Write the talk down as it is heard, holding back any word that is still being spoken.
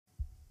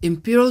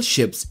Imperial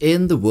ships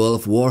in the world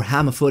of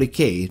Warhammer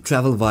 40K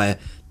travel via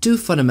two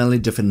fundamentally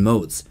different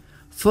modes.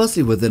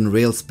 Firstly, within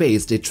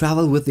Realspace, they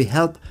travel with the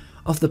help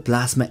of the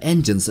plasma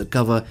engines that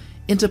cover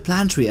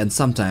interplanetary and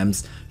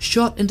sometimes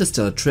short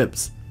interstellar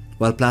trips,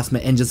 while plasma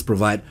engines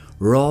provide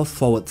raw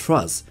forward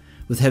thrust,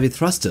 with heavy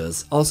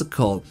thrusters, also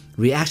called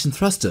reaction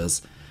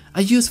thrusters,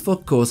 are used for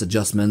course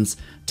adjustments,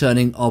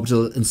 turning,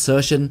 orbital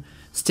insertion,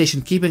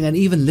 station keeping, and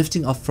even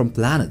lifting off from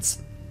planets.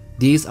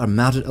 These are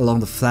mounted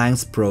along the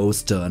flanks, prow,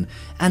 stern,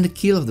 and the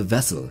keel of the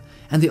vessel,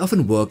 and they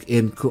often work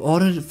in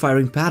coordinated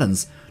firing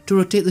patterns to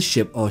rotate the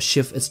ship or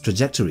shift its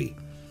trajectory.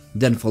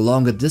 Then for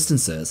longer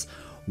distances,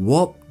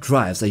 warp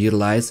drives are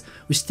utilized,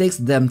 which takes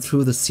them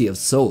through the Sea of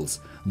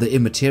Souls, the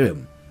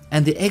Immaterium,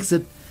 and they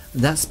exit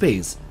that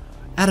space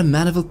at a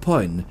Mandeville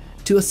point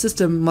to a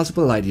system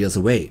multiple light years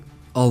away,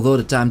 although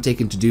the time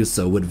taken to do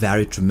so would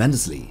vary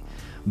tremendously.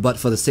 But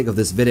for the sake of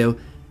this video,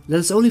 let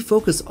us only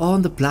focus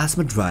on the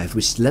plasma drive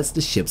which lets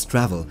the ships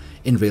travel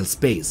in real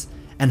space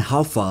and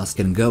how fast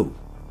it can go.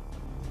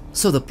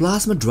 So the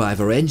plasma drive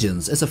or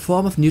engines is a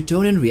form of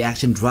Newtonian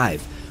reaction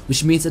drive,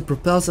 which means it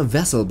propels a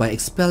vessel by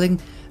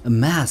expelling a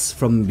mass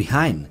from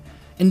behind,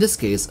 in this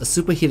case a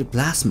superheated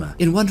plasma,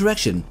 in one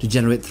direction to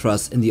generate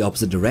thrust in the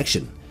opposite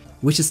direction,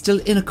 which is still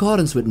in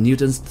accordance with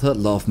Newton's third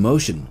law of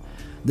motion.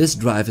 This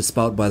drive is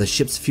powered by the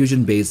ship's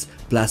fusion-based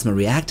plasma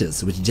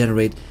reactors, which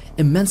generate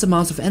immense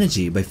amounts of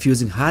energy by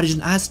fusing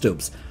hydrogen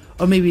isotopes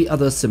or maybe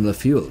other similar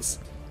fuels.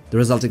 The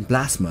resulting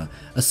plasma,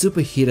 a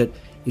superheated,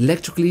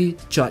 electrically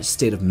charged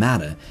state of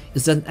matter,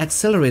 is then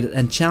accelerated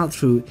and channeled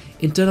through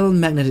internal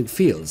magnetic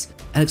fields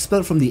and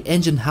expelled from the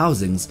engine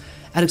housings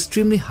at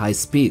extremely high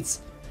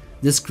speeds.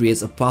 This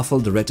creates a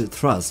powerful directed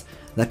thrust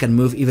that can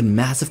move even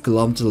massive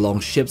kilometer-long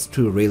ships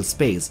through rail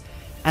space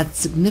at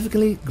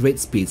significantly great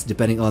speeds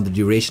depending on the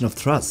duration of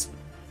thrust.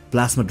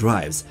 Plasma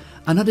drives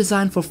are not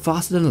designed for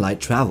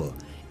faster-than-light travel.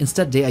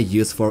 Instead, they are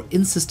used for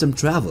in-system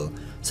travel,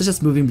 such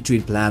as moving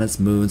between planets,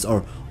 moons,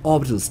 or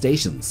orbital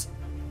stations.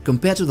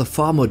 Compared to the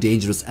far more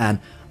dangerous and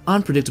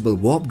unpredictable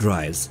warp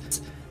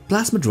drives,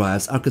 plasma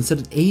drives are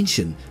considered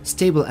ancient,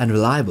 stable, and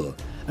reliable,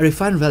 a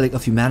refined relic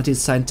of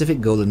humanity's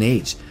scientific golden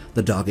age,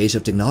 the dark age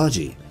of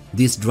technology.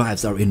 These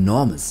drives are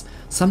enormous,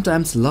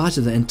 sometimes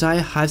larger than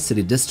entire hive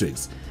city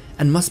districts,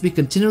 and must be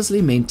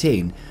continuously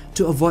maintained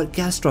to avoid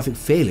catastrophic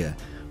failure,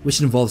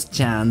 which involves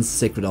chants,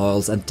 sacred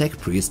oils, and tech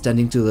priests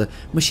tending to the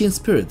machine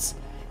spirits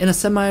in a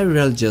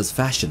semi-religious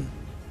fashion.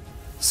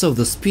 So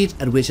the speed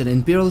at which an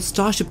Imperial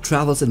starship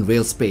travels in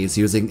real space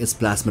using its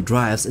plasma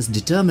drives is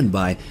determined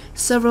by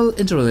several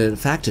interrelated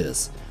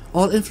factors,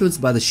 all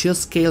influenced by the sheer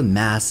scale,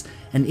 mass,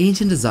 and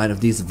ancient design of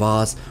these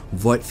vast,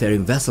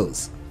 void-faring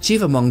vessels.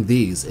 Chief among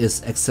these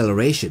is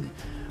acceleration,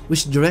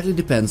 which directly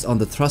depends on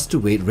the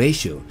thrust-to-weight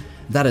ratio,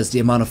 that is, the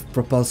amount of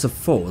propulsive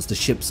force the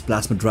ship's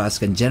plasma drives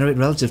can generate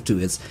relative to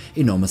its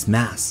enormous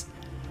mass.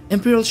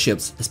 Imperial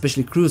ships,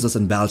 especially cruisers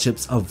and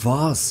battleships, are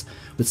vast,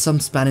 with some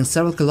spanning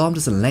several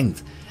kilometers in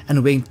length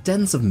and weighing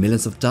tens of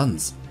millions of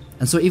tons,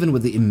 and so even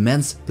with the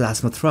immense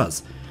plasma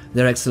thrust,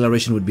 their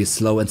acceleration would be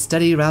slow and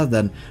steady rather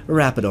than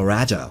rapid or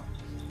agile.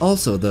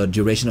 Also, the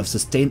duration of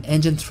sustained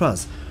engine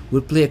thrust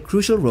would play a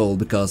crucial role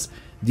because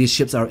these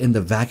ships are in the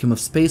vacuum of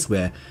space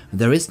where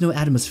there is no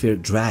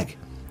atmospheric drag.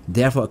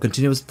 Therefore, a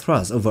continuous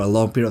thrust over a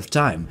long period of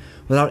time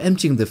without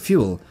emptying the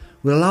fuel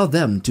will allow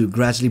them to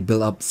gradually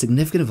build up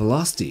significant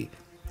velocity,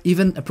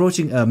 even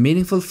approaching a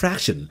meaningful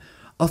fraction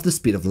of the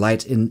speed of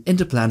light in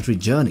interplanetary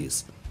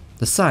journeys.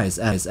 The size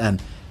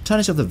and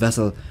tonnage of the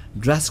vessel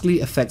drastically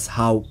affects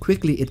how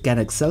quickly it can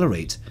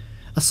accelerate.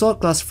 A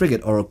Sword-class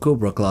frigate or a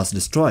Cobra-class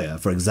destroyer,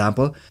 for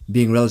example,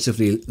 being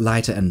relatively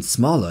lighter and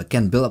smaller,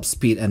 can build up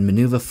speed and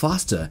maneuver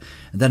faster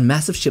than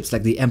massive ships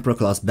like the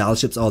Emperor-class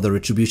battleships or the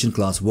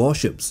Retribution-class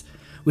warships,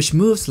 which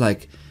moves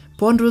like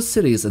ponderous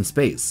cities in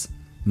space.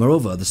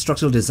 Moreover, the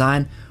structural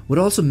design would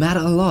also matter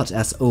a lot,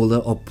 as older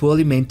or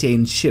poorly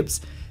maintained ships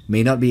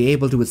may not be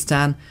able to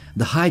withstand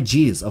the high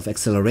G's of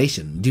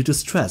acceleration due to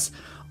stress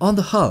on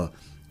the hull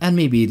and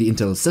maybe the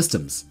internal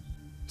systems.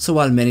 So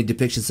while many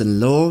depictions in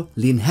lore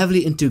lean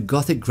heavily into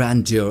gothic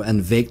grandeur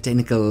and vague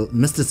technical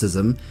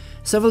mysticism,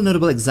 several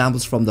notable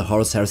examples from the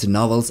Horus Heresy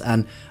novels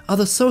and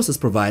other sources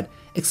provide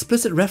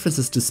explicit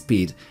references to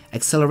speed,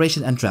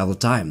 acceleration, and travel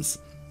times,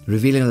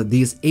 revealing that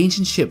these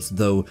ancient ships,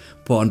 though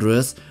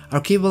ponderous,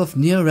 are capable of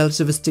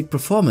near-relativistic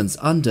performance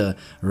under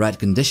right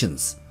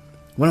conditions.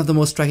 One of the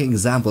most striking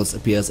examples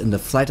appears in the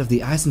Flight of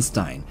the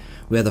Eisenstein,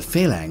 where the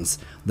Phalanx,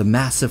 the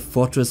massive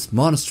fortress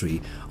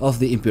monastery of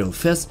the Imperial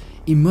Fist,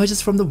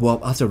 emerges from the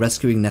warp after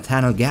rescuing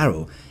Nathaniel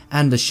Garrow,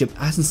 and the ship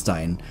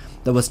Eisenstein,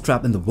 that was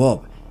trapped in the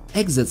warp,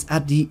 exits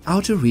at the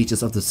outer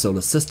reaches of the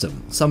solar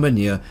system, somewhere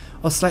near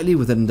or slightly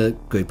within the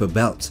Kuiper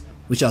Belt,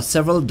 which are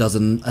several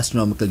dozen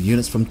astronomical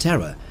units from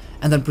Terra,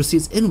 and then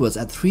proceeds inwards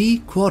at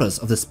 3/4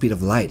 of the speed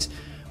of light,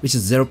 which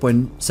is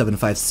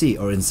 0.75 c,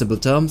 or in simple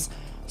terms,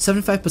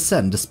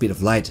 75% the speed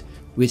of light,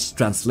 which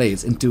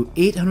translates into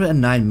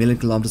 809 million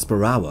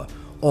km/h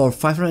or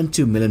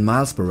 502 million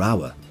miles per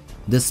hour.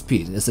 This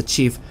speed is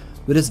achieved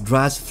with its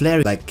drives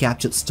flaring like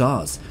captured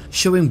stars,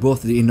 showing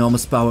both the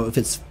enormous power of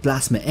its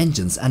plasma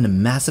engines and the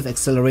massive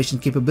acceleration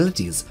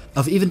capabilities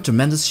of even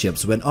tremendous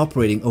ships when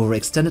operating over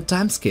extended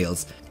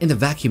timescales in the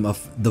vacuum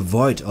of the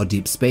void or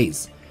deep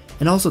space.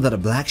 And also that a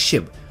black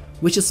ship,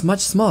 which is much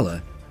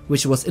smaller,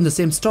 which was in the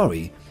same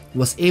story,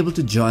 was able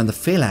to join the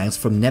phalanx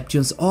from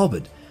Neptune's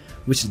orbit,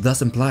 which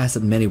thus implies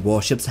that many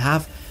warships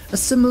have a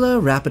similar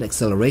rapid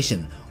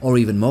acceleration or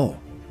even more.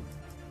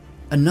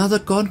 Another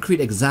concrete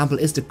example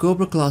is the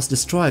Cobra-class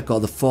destroyer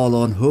called the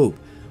Forlorn Hope,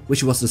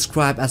 which was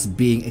described as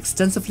being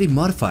extensively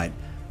modified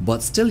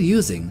but still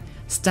using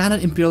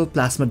standard Imperial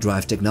plasma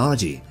drive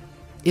technology.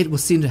 It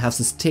was seen to have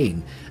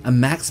sustained a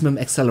maximum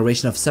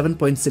acceleration of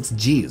 7.6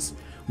 Gs,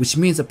 which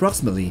means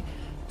approximately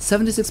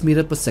 76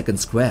 meters per second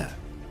square.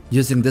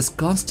 Using this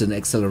constant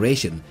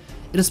acceleration,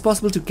 it is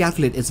possible to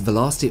calculate its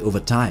velocity over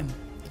time.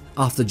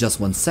 After just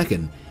 1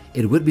 second,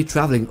 it would be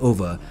traveling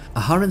over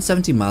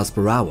 170 miles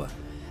per hour,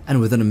 and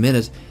within a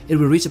minute it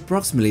will reach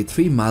approximately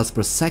 3 miles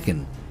per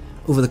second.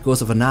 Over the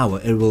course of an hour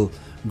it will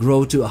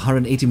grow to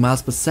 180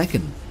 miles per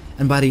second,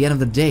 and by the end of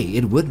the day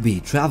it would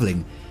be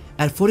traveling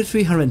at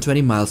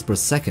 4,320 miles per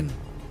second.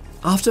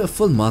 After a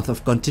full month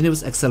of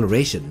continuous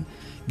acceleration,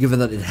 given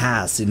that it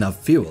has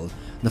enough fuel,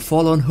 the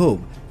Forlorn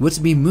Hope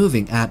would be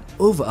moving at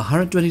over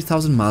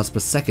 120,000 miles per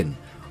second,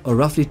 or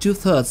roughly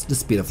 2/3 the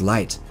speed of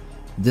light.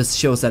 This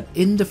shows that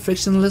in the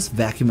frictionless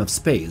vacuum of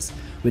space,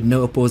 with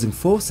no opposing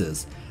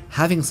forces,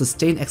 having a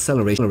sustained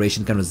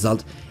acceleration can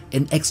result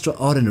in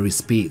extraordinary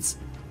speeds,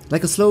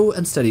 like a slow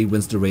and steady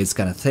wins the race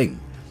kind of thing,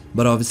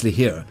 but obviously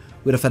here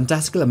with a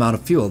fantastical amount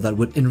of fuel that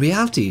would in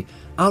reality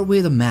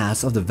outweigh the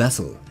mass of the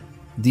vessel.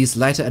 These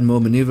lighter and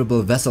more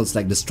maneuverable vessels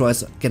like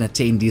destroyers can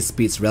attain these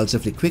speeds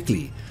relatively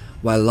quickly,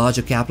 while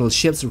larger capital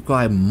ships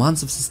require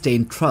months of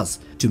sustained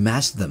thrust to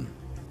match them.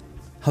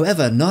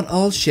 However, not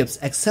all ships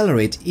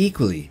accelerate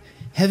equally.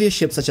 Heavier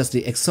ships such as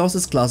the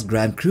Exorcist-class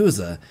Grand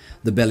Cruiser,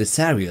 the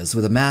Belisarius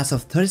with a mass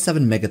of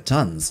 37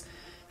 megatons,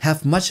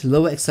 have much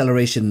lower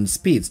acceleration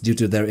speeds due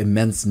to their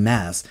immense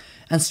mass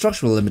and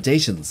structural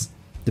limitations.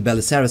 The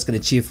Belisarius can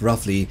achieve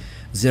roughly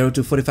 0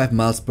 to 45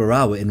 miles per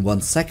hour in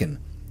 1 second,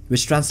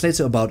 which translates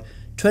to about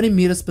 20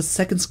 meters per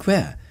second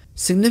square,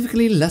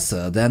 significantly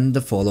lesser than the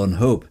Forlorn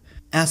Hope.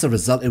 As a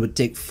result, it would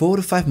take 4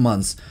 to 5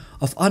 months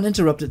of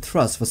uninterrupted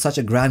thrust for such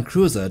a Grand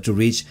Cruiser to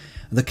reach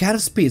the kind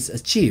of speeds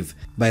achieved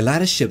by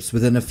lighter ships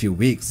within a few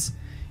weeks.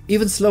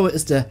 Even slower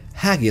is the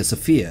Hagia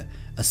Sophia,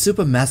 a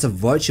supermassive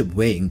void ship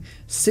weighing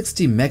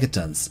 60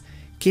 megatons,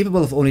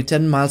 capable of only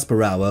 10 miles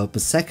per hour per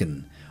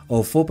second,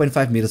 or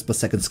 4.5 meters per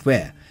second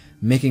square,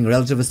 making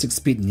relativistic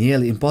speed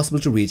nearly impossible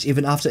to reach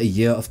even after a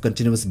year of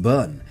continuous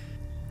burn.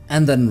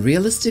 And then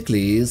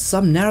realistically,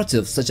 some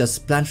narratives such as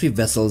planetary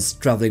vessels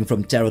traveling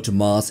from Terra to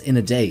Mars in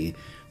a day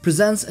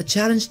presents a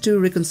challenge to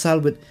reconcile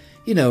with,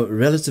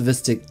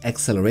 relativistic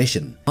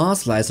acceleration.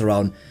 Mars lies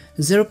around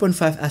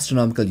 0.5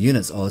 astronomical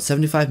units or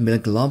 75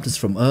 million kilometers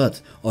from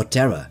Earth or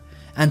Terra,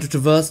 and to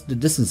traverse the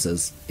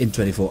distances in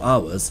 24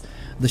 hours,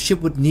 the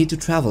ship would need to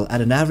travel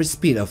at an average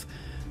speed of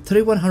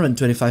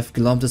 3,125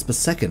 kilometers per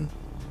second,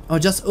 or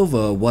just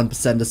over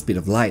 1% the speed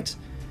of light.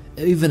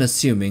 Even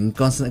assuming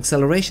constant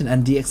acceleration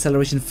and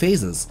deceleration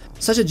phases,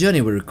 such a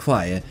journey would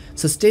require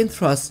sustained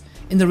thrust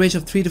in the range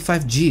of 3 to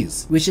 5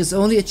 Gs, which is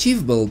only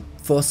achievable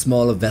for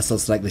smaller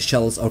vessels like the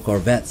shuttles or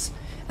corvettes,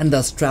 and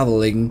thus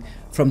traveling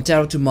from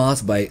Terra to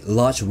Mars by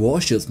large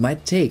warships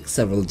might take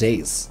several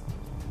days.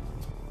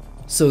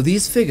 So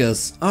these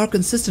figures are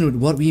consistent with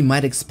what we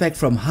might expect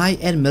from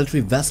high-end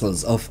military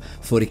vessels of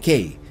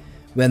 40K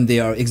when they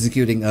are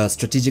executing a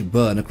strategic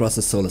burn across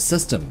the solar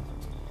system.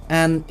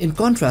 And in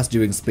contrast,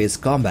 during space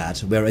combat,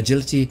 where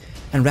agility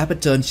and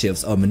rapid turn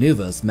shifts or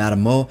maneuvers matter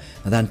more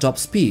than top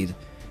speed,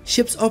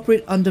 ships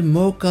operate under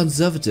more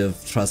conservative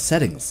thrust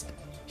settings.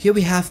 Here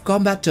we have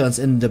combat turns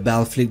in the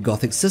Battlefleet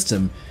Gothic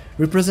system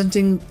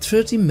representing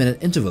 30-minute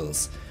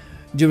intervals,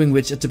 during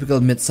which a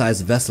typical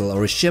mid-sized vessel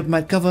or a ship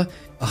might cover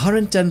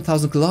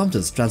 110,000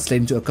 kilometers,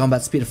 translating to a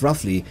combat speed of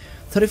roughly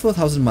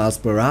 34,000 miles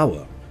per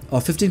hour,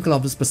 or 15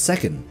 kilometers per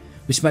second,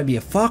 which might be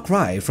a far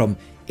cry from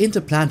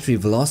interplanetary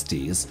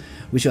velocities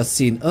which are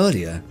seen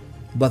earlier,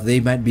 but they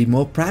might be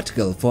more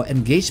practical for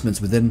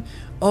engagements within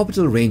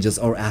orbital ranges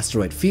or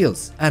asteroid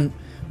fields, and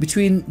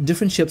between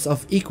different ships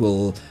of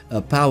equal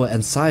power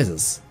and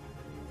sizes.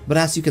 But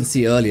as you can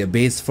see earlier,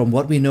 based from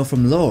what we know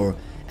from lore,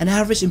 an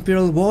average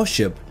Imperial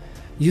warship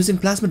using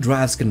plasma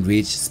drives can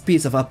reach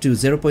speeds of up to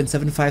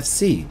 0.75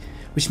 C,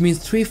 which means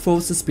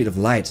 3/4 the speed of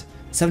light,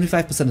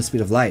 75% the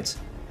speed of light,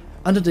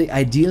 under the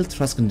ideal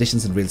thrust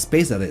conditions in real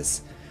space, that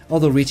is,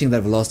 although reaching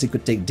that velocity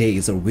could take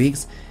days or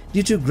weeks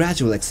due to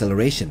gradual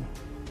acceleration.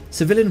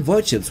 Civilian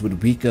void ships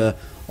with weaker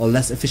or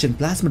less efficient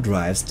plasma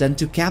drives tend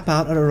to cap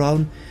out at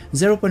around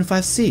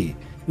 0.5 C,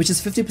 which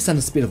is 50%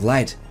 the speed of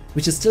light,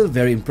 which is still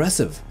very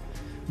impressive.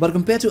 But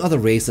compared to other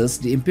races,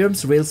 the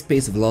Imperium's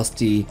Realspace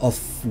velocity of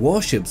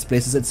warships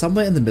places it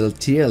somewhere in the middle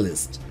tier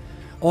list.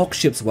 Orc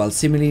ships, while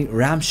seemingly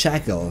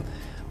ramshackle,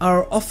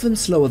 are often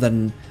slower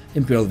than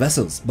Imperial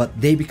vessels, but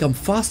they become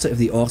faster if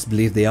the Orcs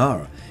believe they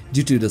are,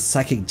 due to the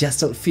psychic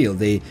gestalt field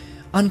they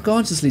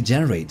unconsciously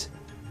generate.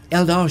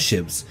 Eldar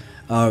ships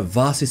are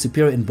vastly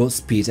superior in both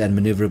speed and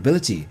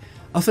maneuverability,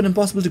 often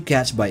impossible to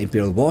catch by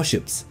Imperial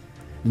warships.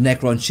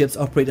 Necron ships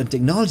operate on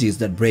technologies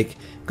that break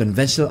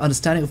conventional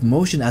understanding of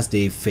motion as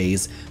they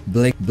phase,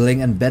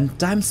 bling and bend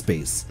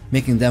time-space,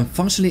 making them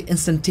functionally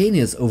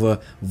instantaneous over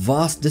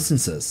vast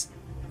distances.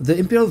 The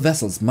Imperial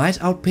vessels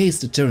might outpace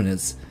the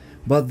Tyranids,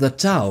 but the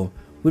Tau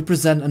would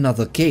present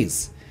another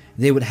case.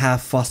 They would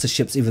have faster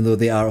ships even though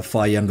they are a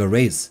far younger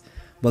race,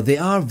 but they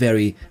are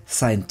very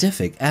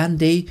scientific and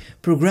they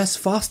progress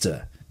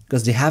faster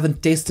because they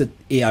haven't tasted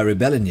AI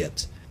rebellion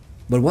yet.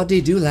 But what they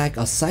do lack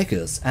are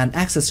psychers and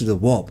access to the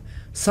warp,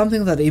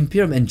 something that the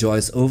Imperium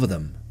enjoys over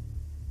them.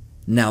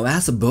 Now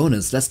as a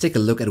bonus, let's take a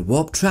look at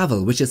warp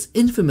travel, which is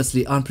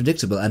infamously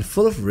unpredictable and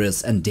full of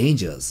risks and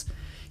dangers.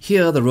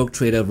 Here, the Rogue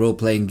Trader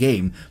role-playing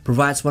game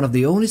provides one of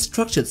the only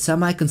structured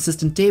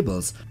semi-consistent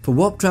tables for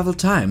warp travel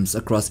times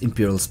across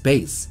Imperial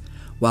space.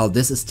 While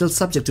this is still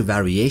subject to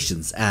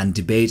variations and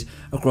debate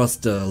across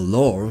the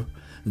lore,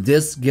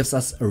 this gives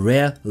us a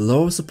rare,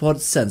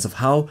 lore-supported sense of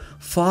how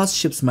fast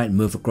ships might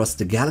move across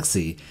the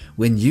galaxy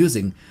when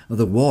using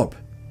the warp.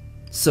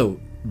 So,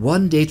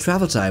 one-day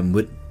travel time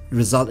would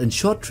result in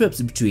short trips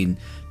between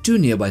two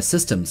nearby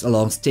systems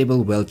along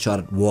stable,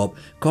 well-charted warp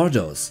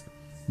corridors.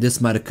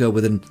 This might occur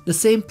within the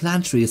same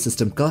planetary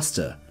system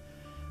cluster.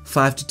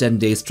 5 to 10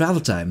 days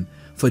travel time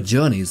for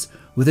journeys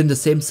within the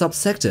same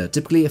subsector,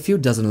 typically a few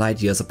dozen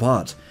light years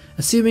apart,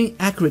 assuming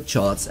accurate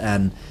charts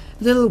and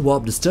little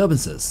warp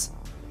disturbances.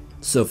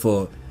 So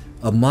for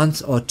a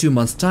month or 2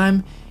 months'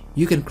 time,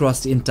 you can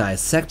cross the entire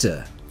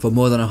sector. For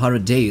more than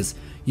 100 days,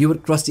 you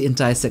would cross the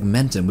entire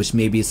segmentum, which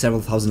may be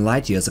several thousand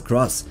light years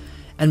across,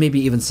 and maybe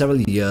even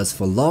several years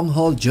for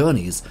long-haul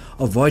journeys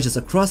or voyages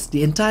across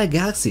the entire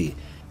galaxy,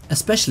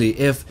 especially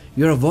if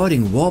you're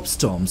avoiding warp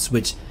storms,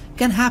 which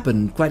can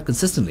happen quite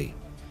consistently.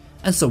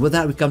 And so with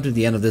that, we come to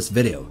the end of this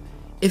video.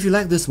 If you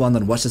like this one,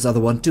 then watch this other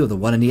one too, the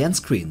one in the end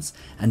screens,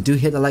 and do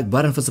hit the like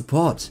button for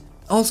support.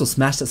 Also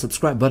smash that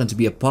subscribe button to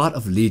be a part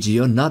of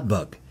Legio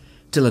Nutbug.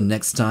 Till the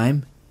next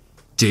time,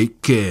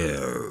 take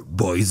care,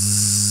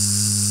 boys.